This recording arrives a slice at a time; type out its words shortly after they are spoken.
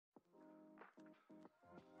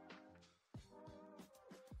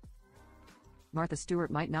Martha Stewart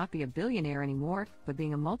might not be a billionaire anymore, but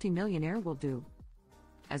being a multimillionaire will do.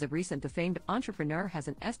 As of recent, the famed entrepreneur has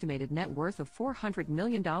an estimated net worth of $400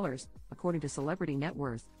 million, according to Celebrity Net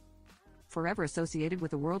Worth. Forever associated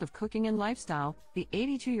with the world of cooking and lifestyle, the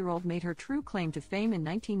 82-year-old made her true claim to fame in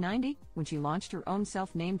 1990 when she launched her own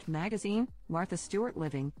self-named magazine, Martha Stewart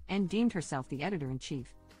Living, and deemed herself the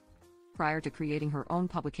editor-in-chief. Prior to creating her own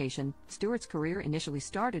publication, Stewart's career initially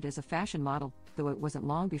started as a fashion model, though it wasn't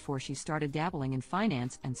long before she started dabbling in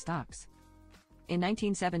finance and stocks. In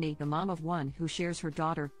 1970, the mom of one who shares her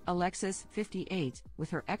daughter, Alexis, 58, with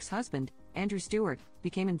her ex-husband, Andrew Stewart,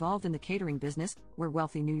 became involved in the catering business, where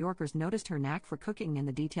wealthy New Yorkers noticed her knack for cooking and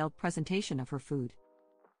the detailed presentation of her food.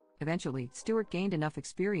 Eventually, Stewart gained enough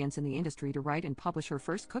experience in the industry to write and publish her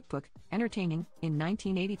first cookbook, Entertaining, in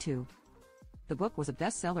 1982. The book was a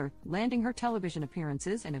bestseller, landing her television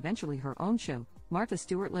appearances and eventually her own show, Martha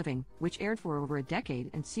Stewart Living, which aired for over a decade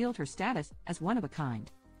and sealed her status as one of a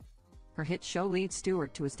kind. Her hit show leads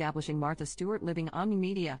Stewart to establishing Martha Stewart Living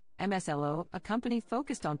Omnimedia, MSLO, a company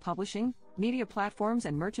focused on publishing, media platforms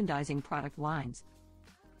and merchandising product lines.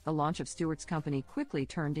 The launch of Stewart's company quickly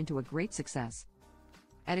turned into a great success.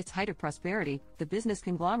 At its height of prosperity, the business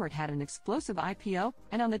conglomerate had an explosive IPO,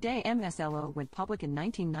 and on the day MSLO went public in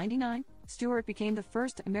 1999, Stewart became the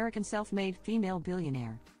first American self-made female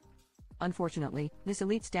billionaire. Unfortunately, this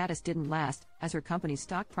elite status didn't last, as her company's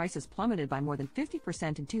stock prices plummeted by more than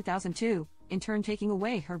 50% in 2002, in turn taking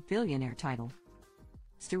away her billionaire title.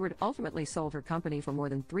 Stewart ultimately sold her company for more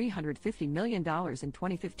than $350 million in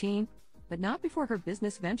 2015, but not before her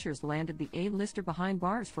business ventures landed the A-lister behind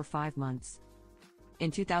bars for 5 months.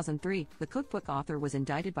 In 2003, the cookbook author was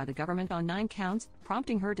indicted by the government on 9 counts,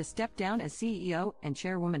 prompting her to step down as CEO and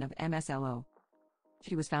chairwoman of MSLO.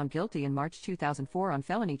 She was found guilty in March 2004 on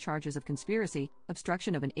felony charges of conspiracy,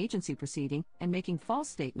 obstruction of an agency proceeding, and making false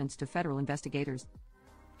statements to federal investigators.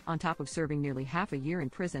 On top of serving nearly half a year in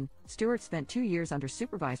prison, Stewart spent 2 years under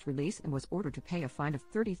supervised release and was ordered to pay a fine of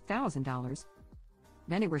 $30,000.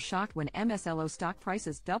 Many were shocked when MSLO stock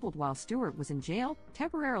prices doubled while Stewart was in jail,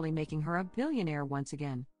 temporarily making her a billionaire once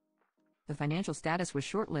again. The financial status was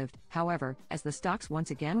short-lived, however, as the stocks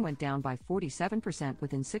once again went down by 47%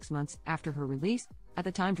 within 6 months after her release, at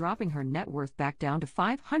the time dropping her net worth back down to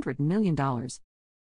 $500 million.